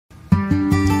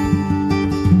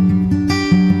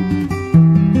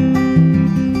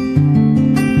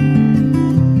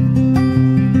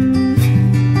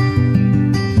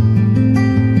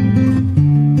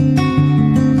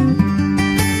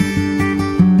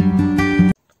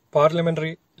Parliamentary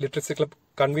literacy club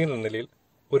convener എന്ന നിലയിൽ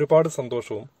ഒരുപാട്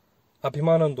സന്തോഷവും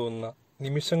അഭിമാനവും തോന്നുന്ന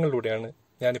നിമിഷങ്ങളിലൂടെയാണ്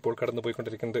ഞാനിപ്പോൾ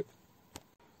കടന്നുപോയിക്കൊണ്ടിരിക്കുന്നത്.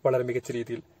 വളരെ മികച്ച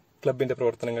രീതിയിൽ ക്ലബിന്റെ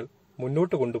പ്രവർത്തനങ്ങൾ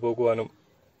മുന്നോട്ട് കൊണ്ടുപോകുവാനും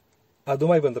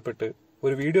അതുമായി ബന്ധപ്പെട്ട്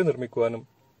ഒരു വീഡിയോ നിർമ്മിക്കുവാനും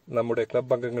നമ്മുടെ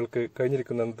ക്ലബ് അംഗങ്ങൾക്ക്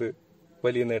കഴിഞ്ഞിരിക്കുന്നത്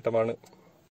വലിയ നേട്ടമാണ്.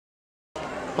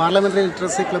 പാർലമെന്ററി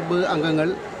ലിറ്ററസി ക്ലബ്ബ് അംഗങ്ങൾ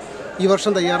ഈ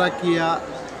വർഷം തയ്യാറാക്കിയ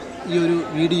ഈ ഒരു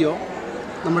വീഡിയോ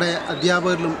നമ്മുടെ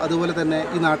അധ്യാപകരിലും അതുപോലെ തന്നെ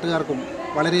ഈ നാട്ടുകാർക്കും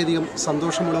വളരെയധികം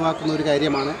സന്തോഷമുളവാക്കുന്ന ഒരു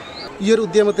കാര്യമാണ്. ഈ ഒരു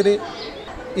ഉദ്യമത്തിന്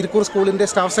ഇരിക്കൂർ സ്കൂളിൻ്റെ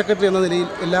സ്റ്റാഫ് സെക്രട്ടറി എന്ന നിലയിൽ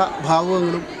എല്ലാ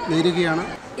ഭാവുകങ്ങളും നേരുകയാണ്.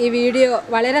 ഈ വീഡിയോ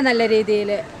വളരെ നല്ല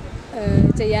രീതിയിൽ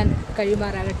ചെയ്യാൻ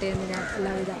കഴിയുമാറാകട്ടെ എന്ന് ഞാൻ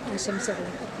എല്ലാവിധ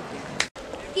ആശംസകളും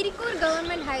ഇരിക്കൂർ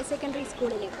ഗവൺമെൻറ് ഹയർ സെക്കൻഡറി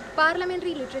സ്കൂളിലെ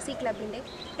പാർലമെൻ്ററി ലിറ്ററസി ക്ലബിൻ്റെ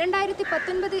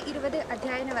 2019-20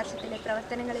 അധ്യയന വർഷത്തിലെ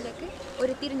പ്രവർത്തനങ്ങളിലേക്ക്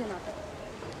ഒരു തിരിഞ്ഞുനോട്ടം.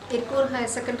 ഇരിക്കൂർ ഹയർ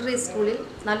സെക്കൻഡറി സ്കൂളിൽ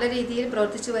നല്ല രീതിയിൽ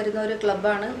പ്രവർത്തിച്ചു വരുന്ന ഒരു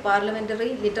ക്ലബ്ബാണ് പാർലമെൻ്ററി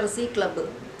ലിറ്ററസി ക്ലബ്ബ്.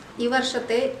 ഈ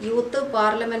വർഷത്തെ യൂത്ത്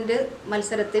പാർലമെൻറ്റ്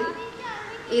മത്സരത്തിൽ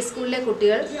ഈ സ്കൂളിലെ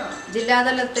കുട്ടികൾ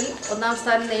ജില്ലാതലത്തിൽ 1ാം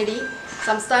സ്ഥാനം നേടി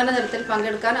സംസ്ഥാന തലത്തിൽ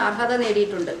പങ്കെടുക്കാൻ അർഹത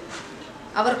നേടിയിട്ടുണ്ട്.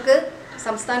 അവർക്ക്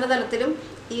സംസ്ഥാന തലത്തിലും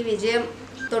ഈ വിജയം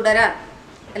തുടരാൻ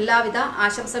എല്ലാവിധ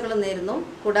ആശംസകളും നേരുന്നു.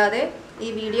 കൂടാതെ ഈ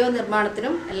വീഡിയോ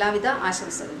നിർമ്മാണത്തിനും എല്ലാവിധ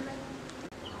ആശംസകളും.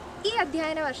 ഈ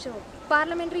അധ്യയന വർഷവും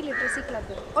പാർലമെൻ്ററി ലിറ്ററസി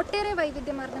ക്ലബ്ബ് ഒട്ടേറെ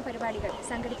വൈവിധ്യമാർന്ന പരിപാടികൾ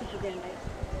സംഘടിപ്പിക്കുകയുണ്ടായി.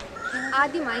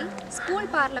 ആദ്യമായി സ്കൂൾ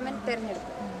പാർലമെൻറ്റ്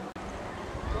തിരഞ്ഞെടുപ്പ്.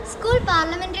 സ്കൂൾ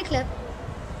പാർലമെൻ്ററി ക്ലബ്ബ്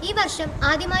ഈ വർഷം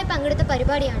ആദ്യമായി പങ്കെടുത്ത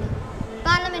പരിപാടിയാണ്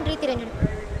പാർലമെൻ്ററി തിരഞ്ഞെടുപ്പ്.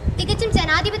 തികച്ചും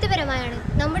ജനാധിപത്യപരമായാണ്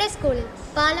നമ്മുടെ സ്കൂളിൽ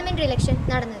പാർലമെൻ്ററി ഇലക്ഷൻ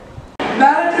നടന്നത്.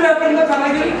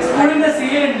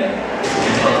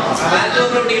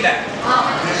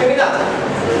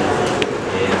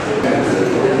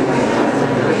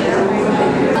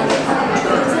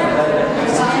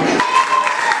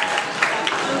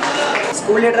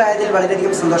 സ്കൂൾ ലീഡർ ആയതിൽ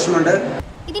വളരെയധികം സന്തോഷമുണ്ട്.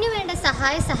 ഇതിനു വേണ്ട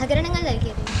സഹായ സഹകരണങ്ങൾ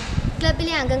നൽകിയത്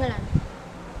ക്ലബിലെ അംഗങ്ങളാണ്.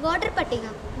 വോട്ടർ പട്ടിക,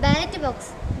 ബാലറ്റ് ബോക്സ്,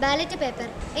 ബാലറ്റ് പേപ്പർ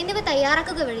എന്നിവ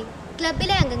തയ്യാറാക്കുക വഴി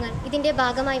ക്ലബിലെ അംഗങ്ങൾ ഇതിന്റെ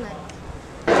ഭാഗമായി മാറി.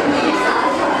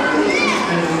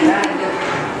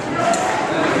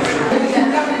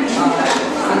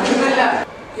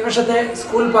 ഈ വർഷത്തെ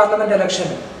സ്കൂൾ പാർലമെന്റ് ഇലക്ഷൻ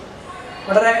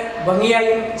വളരെ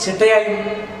ഭംഗിയായും ചിട്ടയായും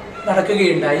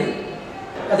നടക്കുകയുണ്ടായി.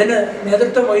 അതിന്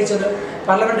നേതൃത്വം വഹിച്ചത്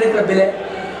പാർലമെന്ററി ക്ലബിലെ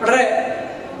വളരെ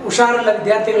ഉഷാറുള്ള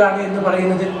വിദ്യാർത്ഥികളാണ് എന്ന്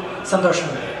പറയുന്നതിൽ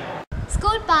സന്തോഷമുണ്ട്.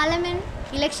 സ്കൂൾ പാർലമെന്റ്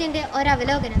ഇലക്ഷന്റെ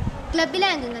ഒരവലോകനം ക്ലബിലെ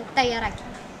അംഗങ്ങൾ തയ്യാറാക്കി.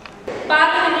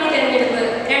 പാർലമെന്ററി തെരഞ്ഞെടുപ്പ്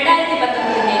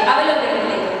 2019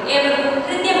 അവലോകനത്തിലേക്ക് ഏവർക്കും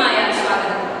ഹൃദ്യമായ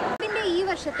സ്വാഗതം. ക്ലബിന്റെ ഈ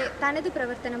വർഷത്തെ തനത്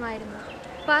പ്രവർത്തനമായിരുന്നു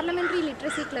പാർലമെന്ററി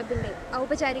ലിറ്ററസി ക്ലബിന്റെ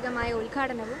ഔപചാരികമായ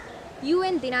ഉദ്ഘാടനവും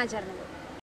UN ദിനാചരണവും.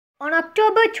 On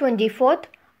October 24th,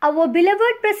 our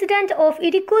beloved President of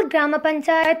Irikkur Grama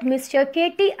Panchayat, Mr.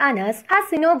 K.T. Anas,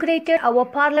 has inaugurated our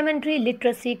Parliamentary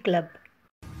Literacy Club.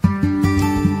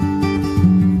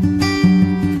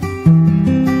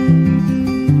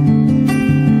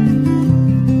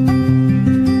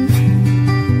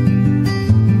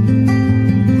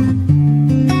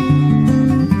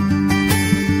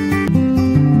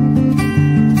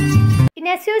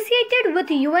 Associated with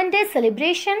UN Day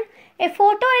celebration, a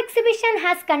photo exhibition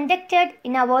has conducted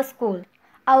in our school.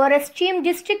 Our esteemed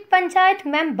district panchayat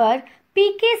member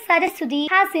P.K. Saraswati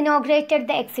has inaugurated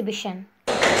the exhibition.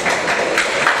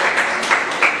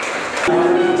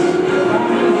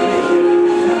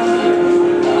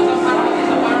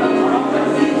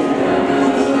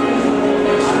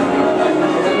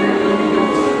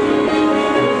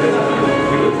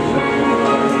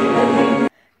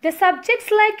 The subjects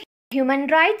like human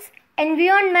rights,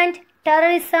 environment,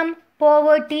 terrorism,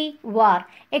 poverty, war,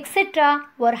 etc.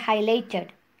 were highlighted.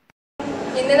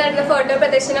 ഇന്ന് നടന്ന photo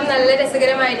പ്രദർശനം നല്ല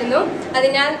രസകരമായിരുന്നു.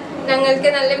 അതിനാൽ ഞങ്ങൾക്ക്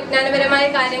നല്ല വിജ്ഞാനപരമായ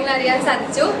കാര്യങ്ങൾ അറിയാൻ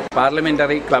സാധിച്ചു.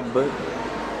 പാർലമെന്ററി ക്ലബ്ബ്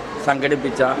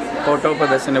സംഘടിപ്പിച്ച ഫോട്ടോ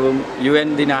പ്രദർശനവും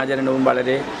UN ദിനാചരണവും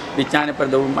വളരെ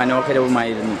വിജ്ഞാനപ്രദവും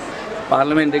മനോഹരവുമായിരുന്നു.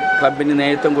 പാർലമെന്ററി ക്ലബിന്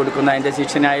നേതൃത്വം കൊടുക്കുന്ന എൻ്റെ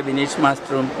ശിഷ്യനായ ബിനീഷ്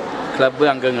മാസ്റ്ററും ക്ലബ്ബ്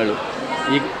അംഗങ്ങളും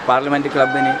ഈ പാർലമെന്റ്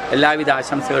ക്ലബിന് എല്ലാവിധ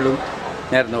ആശംസകളും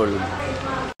നേർന്നുകൊള്ളുന്നു.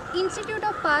 ഇൻസ്റ്റിറ്റ്യൂട്ട്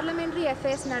ഓഫ് പാർലമെന്ററി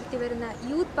അഫയേഴ്സ് നടത്തിവരുന്ന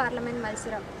യൂത്ത് പാർലമെന്റ്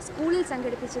മത്സരം സ്കൂളിൽ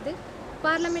സംഘടിപ്പിച്ചത്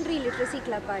parliamentary literacy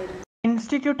ക്ലബ്ബായിരുന്നു.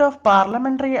 Institute of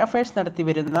parliamentary affairs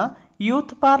നടത്തിവരുന്ന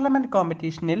youth parliament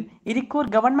കോമ്പറ്റീഷനിൽ Irikkur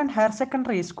government higher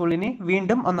secondary സ്കൂളിന്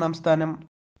വീണ്ടും 1ാം സ്ഥാനം.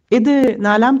 ഇത്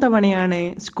 4ാം തവണയാണ്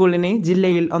സ്കൂളിന്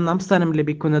ജില്ലയിൽ 1ാം സ്ഥാനം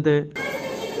ലഭിക്കുന്നത്.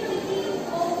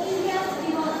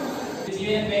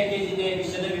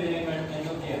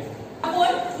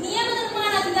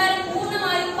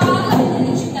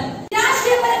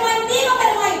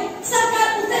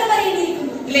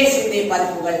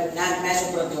 പതിപ്പുകൾ ഞാൻ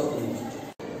മേശപ്പുറത്ത് വെക്കുന്നു.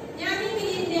 ഞാൻ ഈ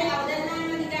ബില്ലിന്റെ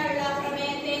അവതരണാനുമതിക്കായുള്ള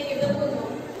പ്രമേയത്തെ എതിർക്കുന്നു.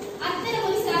 അത്തരം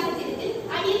ഒരു സാഹചര്യം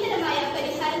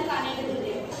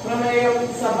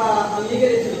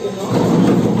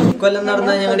ഇക്കൊല്ലം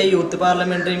നടന്ന ഞങ്ങളുടെ യൂത്ത്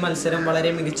പാർലമെന്ററി മത്സരം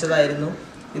വളരെ മികച്ചതായിരുന്നു.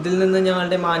 ഇതിൽ നിന്ന്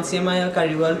ഞങ്ങളുടെ മാനസികമായ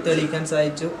കഴിവുകൾ തെളിയിക്കാൻ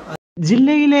സാധിച്ചു.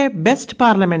 ജില്ലയിലെ ബെസ്റ്റ്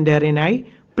പാർലമെന്റേറിയനായി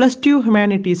 +2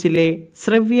 ഹ്യൂമാനിറ്റീസിലെ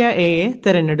ശ്രവ്യ എയെ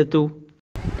തെരഞ്ഞെടുത്തു.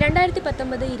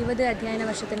 2019-20 അധ്യയന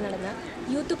വർഷത്തിൽ നടന്ന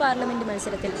യൂത്ത് പാർലമെന്റ്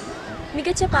മത്സരത്തിൽ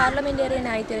മികച്ച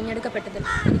പാർലമെന്റേറിയനായി തിരഞ്ഞെടുക്കപ്പെട്ടതിൽ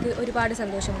എനിക്ക് ഒരുപാട്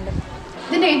സന്തോഷമുണ്ട്.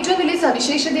 ഇതിൻ്റെ ഏറ്റവും വലിയ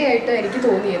സവിശേഷതയായിട്ട് എനിക്ക്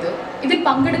തോന്നിയത് ഇതിൽ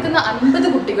പങ്കെടുക്കുന്ന 50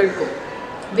 കുട്ടികൾക്കും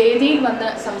വേദിയിൽ വന്ന്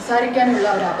സംസാരിക്കാനുള്ള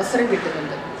ഒരു അവസരം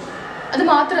കിട്ടുന്നുണ്ട്.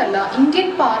 അതുമാത്രമല്ല, ഇന്ത്യൻ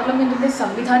പാർലമെന്റിന്റെ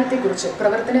സംവിധാനത്തെക്കുറിച്ച്,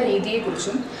 പ്രവർത്തന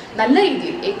രീതിയെക്കുറിച്ചും നല്ല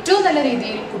രീതിയിൽ, ഏറ്റവും നല്ല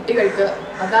രീതിയിൽ കുട്ടികൾക്ക്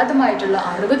അഗാധമായിട്ടുള്ള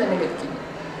അറിവ് തന്നെ ലഭിക്കുന്നു.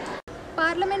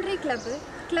 പാർലമെന്ററി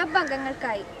ക്ലബ്ബ്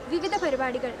അംഗങ്ങൾക്കായി വിവിധ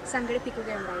പരിപാടികൾ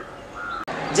സംഘടിപ്പിക്കുകയുണ്ടായി.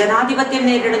 ജനാധിപത്യം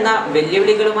നേരിടുന്ന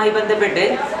വെല്ലുവിളികളുമായി ബന്ധപ്പെട്ട്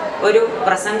ഒരു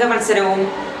പ്രസംഗ മത്സരവും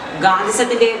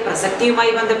ഗാന്ധിസത്തിന്റെ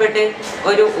പ്രസക്തിയുമായി ബന്ധപ്പെട്ട്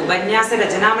ഒരു ഉപന്യാസ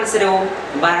രചനാ മത്സരവും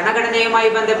ഭരണഘടനയുമായി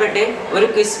ബന്ധപ്പെട്ട് ഒരു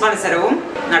ക്വിസ് മത്സരവും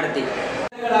നടത്തി.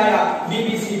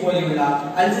 BBC പോലെയുള്ള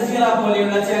അൽ ജസീറ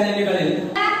പോലെയുള്ള ചാനലുകളിൽ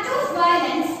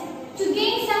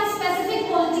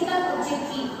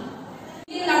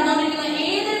നടന്നുകൊണ്ടിരിക്കുന്ന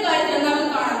ഏതൊരു കാര്യത്തിലും നമുക്ക്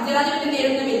കാണാം ജനാധിപത്യം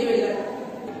നേരിടുന്ന വെല്ലുവിളികൾ.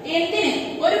 എന്തിന്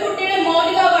ഒരു കുട്ടിയുടെ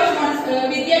മൗലികാവകാശമാണ്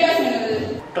വിദ്യാഭ്യാസം എന്നത്.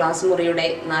 ക്ലാസ് മുറിയുടെ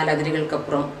 4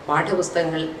 അതിരുകൾക്കപ്പുറം,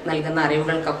 പാഠപുസ്തകങ്ങൾ നൽകുന്ന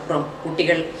അറിവുകൾക്കപ്പുറം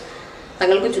കുട്ടികൾ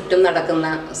തങ്ങൾക്ക് ചുറ്റും നടക്കുന്ന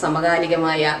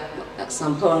സമകാലികമായ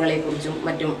സംഭവങ്ങളെക്കുറിച്ചും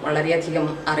മറ്റും വളരെയധികം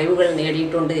അറിവുകൾ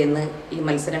നേടിയിട്ടുണ്ട് എന്ന് ഈ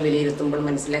മത്സരം വിലയിരുത്തുമ്പോൾ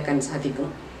മനസ്സിലാക്കാൻ സാധിക്കും.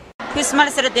 ക്വിസ്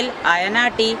മത്സരത്തിൽ അയന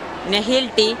ടി, നെഹിൽ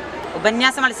ടി,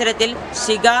 ഉപന്യാസ മത്സരത്തിൽ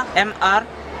ഷിഗ MR,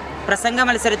 പ്രസംഗ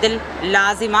മത്സരത്തിൽ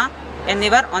ലാസിമ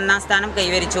എന്നിവർ 1ാം സ്ഥാനം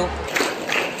കൈവരിച്ചു.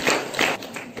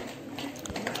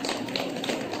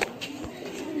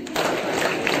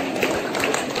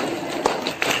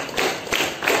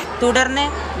 തുടർന്ന്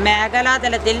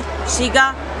മേഖലാതലത്തിൽ ഷിഗ,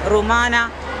 റുമാന,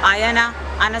 അയന,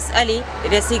 അനസ് അലി,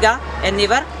 രസിക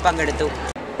എന്നിവർ പങ്കെടുത്തു.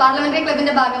 പാർലമെന്ററി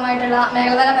ക്ലബിന്റെ ഭാഗമായിട്ടുള്ള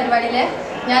മേഖലാതല പരിപാടിയിൽ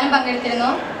ഞാനും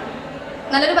പങ്കെടുത്തിരുന്നു.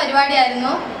 നല്ലൊരു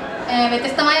പരിപാടിയായിരുന്നു.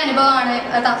 വ്യത്യസ്തമായ അനുഭവമാണ്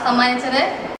സമ്മാനിച്ചത്.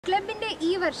 ക്ലബിന്റെ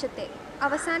ഈ വർഷത്തെ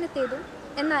അവസാനത്തേതും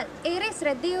എന്നാൽ ഏറെ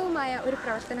ശ്രദ്ധേയവുമായ ഒരു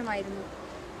പ്രവർത്തനമായിരുന്നു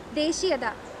ദേശീയത,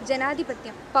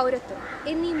 ജനാധിപത്യം, പൗരത്വം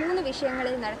എന്നീ 3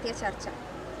 വിഷയങ്ങളിൽ നടത്തിയ ചർച്ച.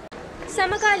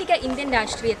 സമകാലിക ഇന്ത്യൻ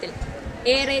രാഷ്ട്രീയത്തിൽ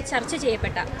ഏറെ ചർച്ച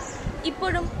ചെയ്യപ്പെട്ട,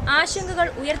 ഇപ്പോഴും ആശങ്കകൾ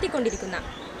ഉയർത്തിക്കൊണ്ടിരിക്കുന്ന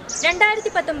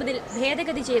 2019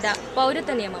 ഭേദഗതി ചെയ്ത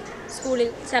പൗരത്വ നിയമം സ്കൂളിൽ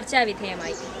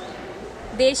ചർച്ചാവിധേയമായി.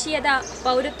 ദേശീയത,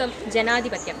 പൗരത്വം,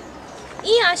 ജനാധിപത്യം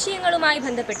ഈ ആശയങ്ങളുമായി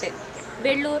ബന്ധപ്പെട്ട്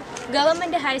വെള്ളൂർ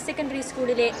ഗവൺമെൻറ് ഹയർ സെക്കൻഡറി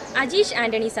സ്കൂളിലെ അജീഷ്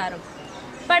ആൻ്റണി സാറും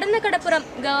പടന്നക്കടപ്പുറം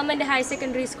ഗവൺമെൻറ് ഹയർ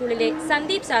സെക്കൻഡറി സ്കൂളിലെ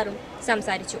സന്ദീപ് സാറും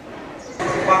സംസാരിച്ചു.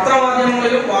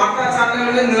 പത്രമാധ്യമങ്ങളിലും വാർത്താ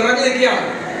ചാനലുകളിലും നിറഞ്ഞു നിൽക്കുകയാണ്.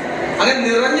 അങ്ങനെ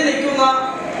നിറഞ്ഞു നിൽക്കുന്ന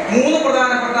 3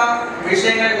 പ്രധാനപ്പെട്ട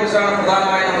വിഷയങ്ങളെ കുറിച്ചാണ്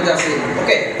പ്രധാനമായും നമ്മൾ ചർച്ച ചെയ്യുന്നത്.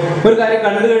 ഓക്കെ, ഒരു കാര്യം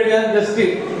കണ്ടു കഴിഞ്ഞാൽ ജസ്റ്റ്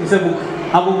ഇറ്റ്സ് എ ബുക്ക്.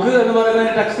 ആ ബുക്ക് എന്ന് പറയുന്നത്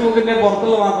ടെക്സ്റ്റ് ബുക്കിന്റെ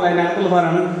പുറത്തുള്ള മാത്രമല്ല, അതിനകത്തുള്ള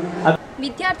സാധനമാണ്.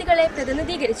 വിദ്യാർത്ഥികളെ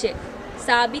പ്രതിനിധീകരിച്ച്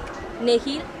സാബിക്,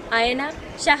 നെഹീൽ, അയന,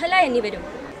 ഷഹല എന്നിവരും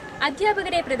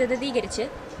അധ്യാപകരെ പ്രതിനിധീകരിച്ച്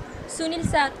Sunil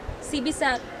sir, Sibi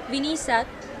sir, Vineesh sir,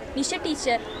 Nisha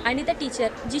teacher, Anitha teacher,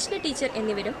 Jishna teacher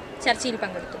എന്നിവരും ചർച്ചയിൽ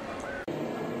പങ്കെടുത്തു.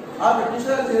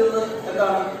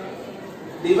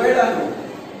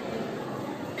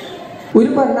 ഒരു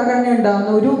ഭരണഘടന ഉണ്ടാകുന്ന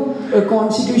ഒരു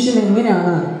കോൺസ്റ്റിറ്റ്യൂഷൻ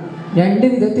എങ്ങനെയാണ് 2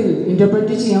 വിധത്തിൽ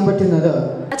ഇന്റർപ്രറ്റ് ചെയ്യാൻ പറ്റുന്നത്?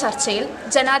 ചർച്ചയിൽ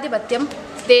ജനാധിപത്യം,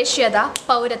 ദേശീയത,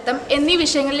 പൗരത്വം എന്നീ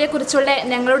വിഷയങ്ങളെക്കുറിച്ചുള്ള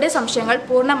ഞങ്ങളുടെ സംശയങ്ങൾ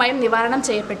പൂർണ്ണമായും നിവാരണം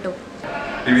ചെയ്യപ്പെട്ടു.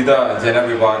 വിവിധ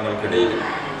ജനവിഭാഗങ്ങൾക്കിടയിൽ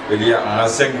വലിയ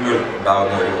ആശങ്കകൾ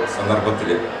ഉണ്ടാകുന്ന ഒരു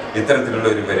സന്ദർഭത്തിൽ ഇത്തരത്തിലുള്ള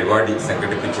ഒരു പരിപാടി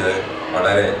സംഘടിപ്പിച്ചത്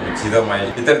വളരെ ഉചിതമായി.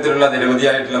 ഇത്തരത്തിലുള്ള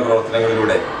നിരവധിയായിട്ടുള്ള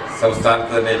പ്രവർത്തനങ്ങളിലൂടെ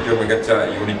സംസ്ഥാനത്ത് തന്നെ ഏറ്റവും മികച്ച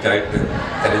യൂണിറ്റായിട്ട്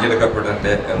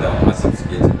തിരഞ്ഞെടുക്കപ്പെടട്ടെ എന്ന്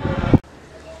ആശംസിക്കുന്നു.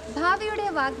 ഭാവിയുടെ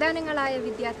വാഗ്ദാനങ്ങളായ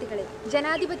വിദ്യാർത്ഥികളെ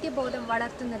ജനാധിപത്യ ബോധം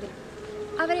വളർത്തുന്നതിനും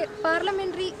അവരെ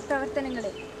പാർലമെന്ററി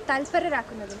പ്രവർത്തനങ്ങളിൽ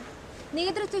തൽപരരാക്കുന്നതിനും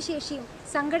നേതൃത്വശേഷിയും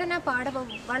സംഘടനാ പാഠവും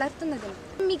വളർത്തുന്നതിനും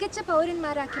മികച്ച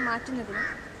പൗരന്മാരാക്കി മാറ്റുന്നതിനും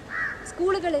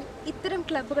സ്കൂളുകളിൽ ഇത്തരം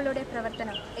ക്ലബ്ബുകളുടെ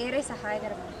പ്രവർത്തനം ഏറെ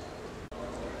സഹായകരമാണ്.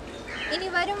 ഇനി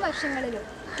വരും വർഷങ്ങളിലും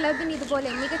ക്ലബിന് ഇതുപോലെ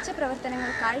മികച്ച പ്രവർത്തനങ്ങൾ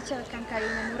കാഴ്ചവെക്കാൻ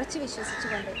കഴിയുമെന്ന് ഉറച്ചു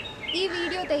വിശ്വസിച്ചുകൊണ്ട് ഈ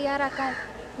വീഡിയോ തയ്യാറാക്കാൻ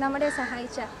നമ്മളെ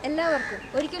സഹായിച്ച എല്ലാവർക്കും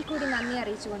ഒരിക്കൽ കൂടി നന്ദി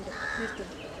അറിയിച്ചുകൊണ്ട്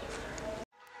നിർത്തുന്നു.